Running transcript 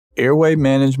Airway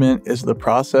management is the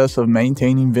process of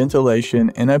maintaining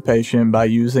ventilation in a patient by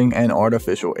using an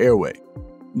artificial airway.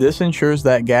 This ensures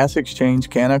that gas exchange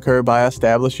can occur by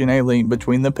establishing a link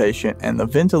between the patient and the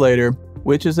ventilator,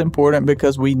 which is important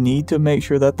because we need to make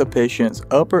sure that the patient's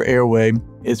upper airway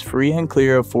is free and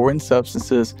clear of foreign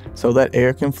substances so that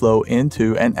air can flow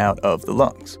into and out of the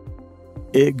lungs.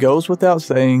 It goes without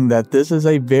saying that this is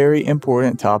a very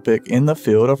important topic in the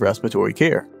field of respiratory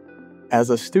care. As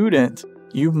a student,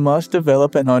 you must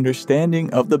develop an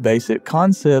understanding of the basic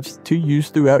concepts to use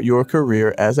throughout your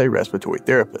career as a respiratory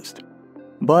therapist.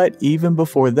 But even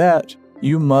before that,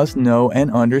 you must know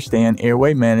and understand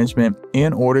airway management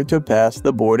in order to pass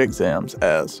the board exams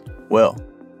as well.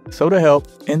 So to help,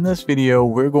 in this video,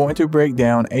 we're going to break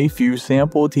down a few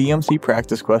sample TMC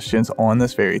practice questions on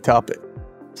this very topic.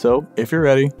 So if you're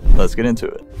ready, let's get into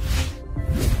it.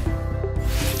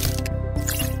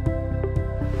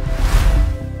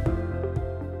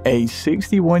 A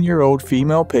 61-year-old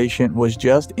female patient was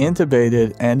just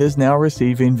intubated and is now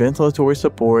receiving ventilatory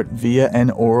support via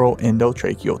an oral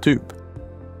endotracheal tube.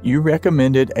 You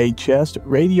recommended a chest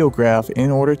radiograph in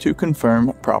order to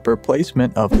confirm proper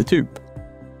placement of the tube.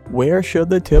 Where should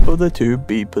the tip of the tube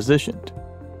be positioned?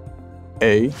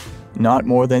 A. Not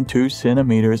more than 2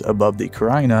 centimeters above the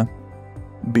carina.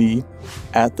 B.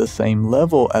 At the same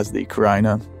level as the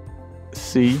carina.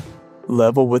 C.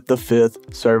 Level with the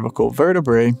 5th cervical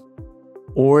vertebrae,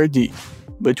 or D,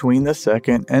 between the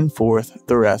 2nd and 4th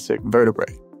thoracic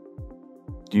vertebrae.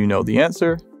 Do you know the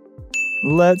answer?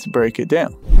 Let's break it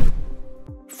down.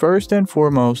 First and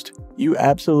foremost, you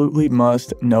absolutely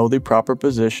must know the proper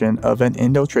position of an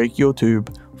endotracheal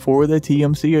tube for the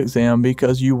TMC exam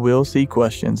because you will see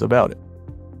questions about it.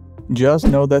 Just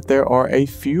know that there are a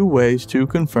few ways to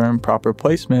confirm proper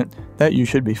placement that you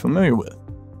should be familiar with.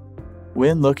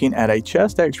 When looking at a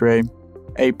chest x-ray,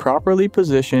 a properly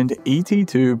positioned ET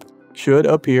tube should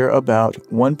appear about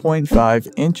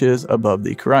 1.5 inches above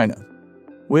the carina,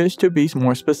 which, to be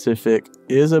more specific,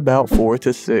 is about 4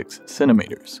 to 6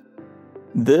 centimeters.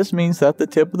 This means that the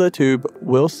tip of the tube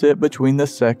will sit between the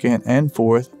 2nd and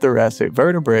 4th thoracic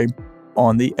vertebrae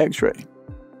on the x-ray.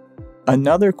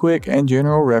 Another quick and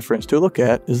general reference to look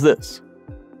at is this.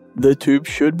 The tube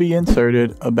should be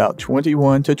inserted about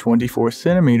 21 to 24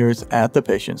 centimeters at the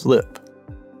patient's lip,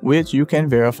 which you can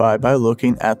verify by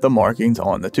looking at the markings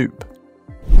on the tube.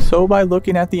 So by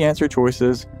looking at the answer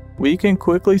choices, we can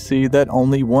quickly see that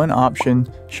only one option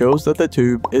shows that the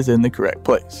tube is in the correct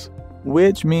place,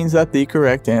 which means that the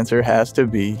correct answer has to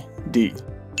be D,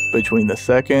 between the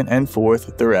 2nd and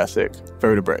 4th thoracic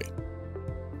vertebrae.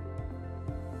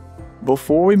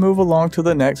 Before we move along to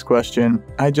the next question,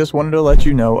 I just wanted to let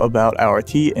you know about our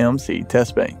TMC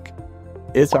test bank.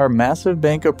 It's our massive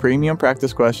bank of premium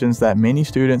practice questions that many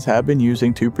students have been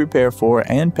using to prepare for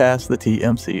and pass the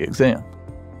TMC exam.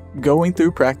 Going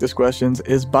through practice questions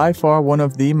is by far one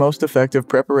of the most effective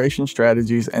preparation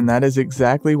strategies, and that is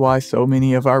exactly why so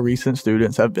many of our recent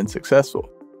students have been successful.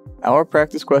 Our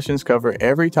practice questions cover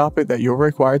every topic that you're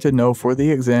required to know for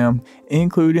the exam,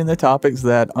 including the topics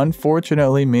that,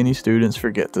 unfortunately, many students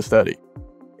forget to study.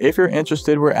 If you're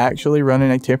interested, we're actually running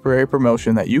a temporary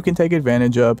promotion that you can take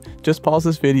advantage of. Just pause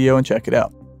this video and check it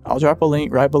out. I'll drop a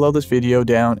link right below this video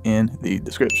down in the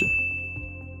description.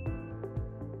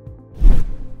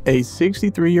 A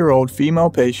 63-year-old female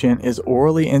patient is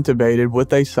orally intubated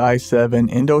with a size 7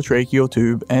 endotracheal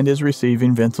tube and is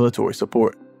receiving ventilatory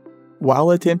support.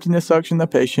 While attempting to suction the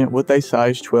patient with a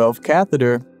size 12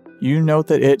 catheter, you note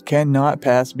that it cannot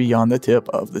pass beyond the tip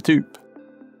of the tube.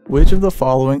 Which of the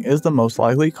following is the most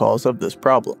likely cause of this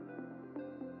problem?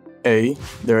 A.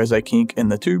 There is a kink in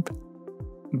the tube.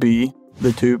 B.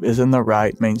 The tube is in the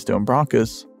right mainstem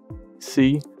bronchus.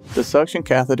 C. The suction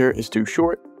catheter is too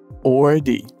short. Or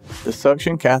D. The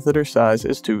suction catheter size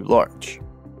is too large.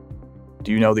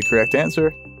 Do you know the correct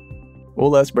answer? Well,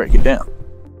 let's break it down.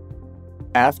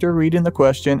 After reading the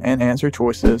question and answer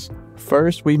choices,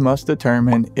 first we must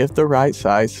determine if the right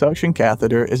size suction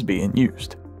catheter is being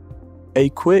used. A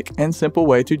quick and simple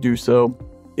way to do so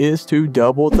is to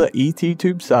double the ET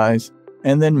tube size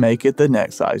and then make it the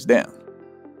next size down.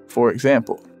 For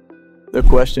example, the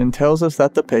question tells us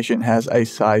that the patient has a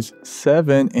size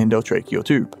 7 endotracheal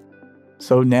tube.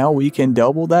 So now we can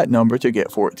double that number to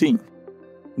get 14.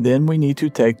 Then we need to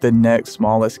take the next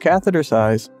smallest catheter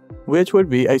size, which would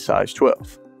be a size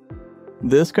 12.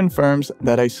 This confirms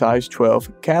that a size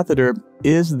 12 catheter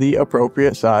is the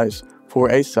appropriate size for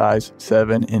a size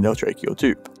 7 endotracheal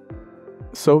tube.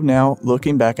 So now,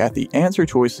 looking back at the answer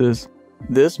choices,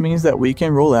 this means that we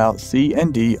can rule out C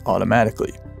and D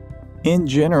automatically. In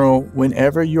general,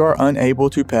 whenever you are unable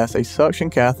to pass a suction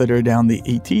catheter down the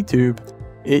ET tube,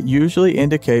 it usually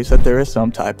indicates that there is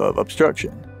some type of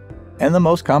obstruction. And the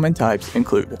most common types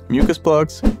include mucus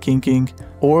plugs, kinking,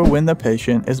 or when the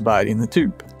patient is biting the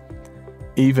tube.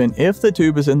 Even if the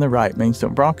tube is in the right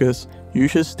mainstem bronchus, you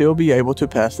should still be able to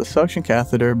pass the suction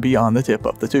catheter beyond the tip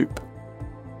of the tube.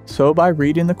 So by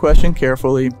reading the question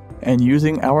carefully and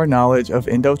using our knowledge of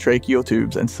endotracheal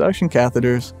tubes and suction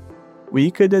catheters, we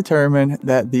could determine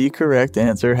that the correct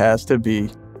answer has to be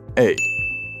A.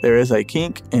 There is a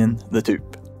kink in the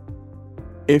tube.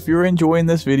 If you're enjoying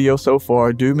this video so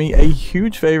far, do me a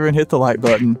huge favor and hit the like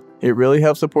button. It really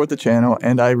helps support the channel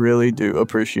and I really do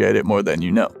appreciate it more than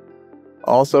you know.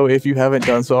 Also, if you haven't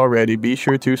done so already, be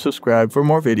sure to subscribe for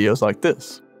more videos like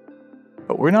this.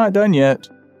 But we're not done yet.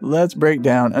 Let's break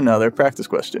down another practice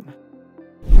question.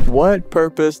 What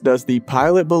purpose does the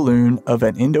pilot balloon of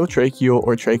an endotracheal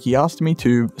or tracheostomy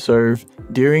tube serve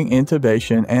during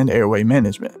intubation and airway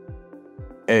management?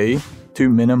 A. To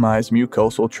minimize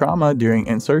mucosal trauma during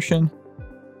insertion.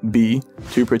 B.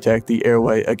 To protect the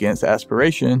airway against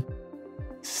aspiration.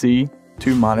 C.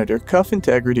 To monitor cuff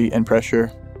integrity and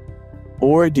pressure.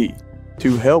 Or D.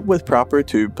 To help with proper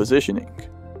tube positioning.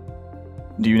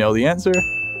 Do you know the answer?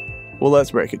 Well,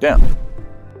 let's break it down.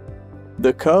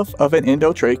 The cuff of an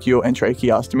endotracheal and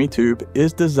tracheostomy tube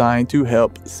is designed to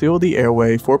help seal the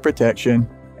airway for protection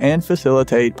and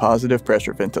facilitate positive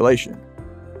pressure ventilation.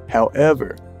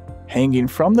 However, hanging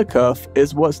from the cuff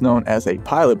is what's known as a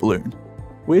pilot balloon,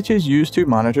 which is used to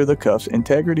monitor the cuff's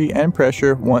integrity and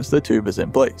pressure once the tube is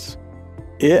in place.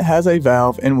 It has a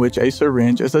valve in which a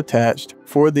syringe is attached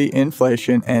for the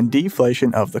inflation and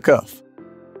deflation of the cuff.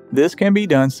 This can be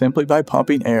done simply by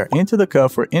pumping air into the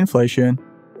cuff for inflation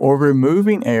or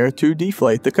removing air to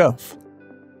deflate the cuff.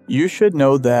 You should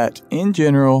know that, in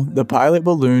general, the pilot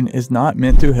balloon is not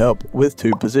meant to help with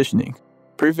tube positioning,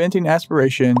 preventing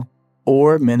aspiration,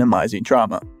 or minimizing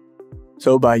trauma.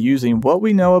 So by using what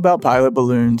we know about pilot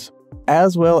balloons,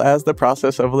 as well as the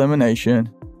process of elimination,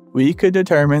 we could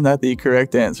determine that the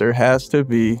correct answer has to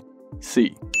be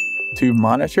C. To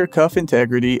monitor cuff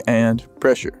integrity and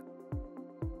pressure.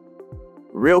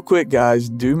 Real quick guys,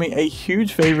 do me a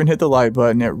huge favor and hit the like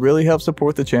button. It really helps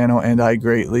support the channel and I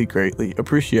greatly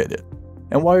appreciate it.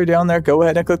 And while you're down there, go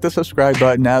ahead and click the subscribe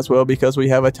button as well because we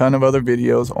have a ton of other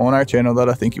videos on our channel that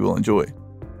I think you will enjoy.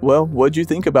 Well, what'd you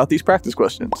think about these practice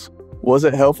questions? Was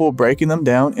it helpful breaking them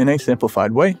down in a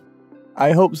simplified way?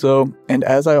 I hope so, and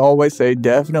as I always say,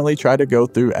 definitely try to go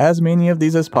through as many of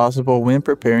these as possible when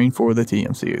preparing for the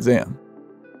TMC exam.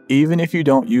 Even if you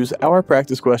don't use our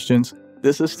practice questions,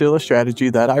 this is still a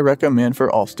strategy that I recommend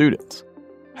for all students.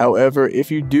 However, if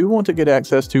you do want to get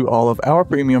access to all of our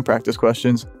premium practice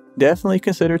questions, definitely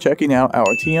consider checking out our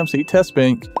TMC test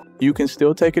bank. You can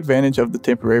still take advantage of the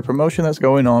temporary promotion that's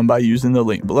going on by using the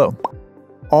link below.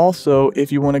 Also,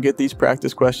 if you want to get these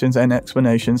practice questions and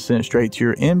explanations sent straight to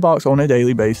your inbox on a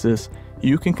daily basis,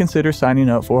 you can consider signing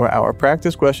up for our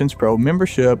Practice Questions Pro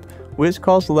membership, which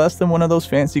costs less than one of those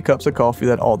fancy cups of coffee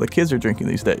that all the kids are drinking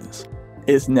these days.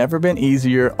 It's never been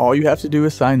easier. All you have to do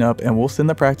is sign up and we'll send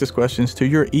the practice questions to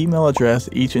your email address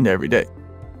each and every day.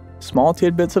 Small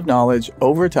tidbits of knowledge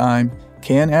over time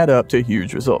can add up to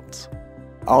huge results.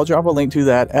 I'll drop a link to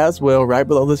that as well right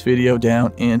below this video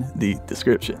down in the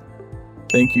description.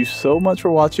 Thank you so much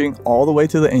for watching all the way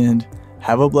to the end.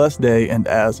 Have a blessed day and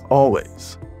as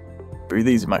always, breathe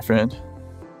easy my friend.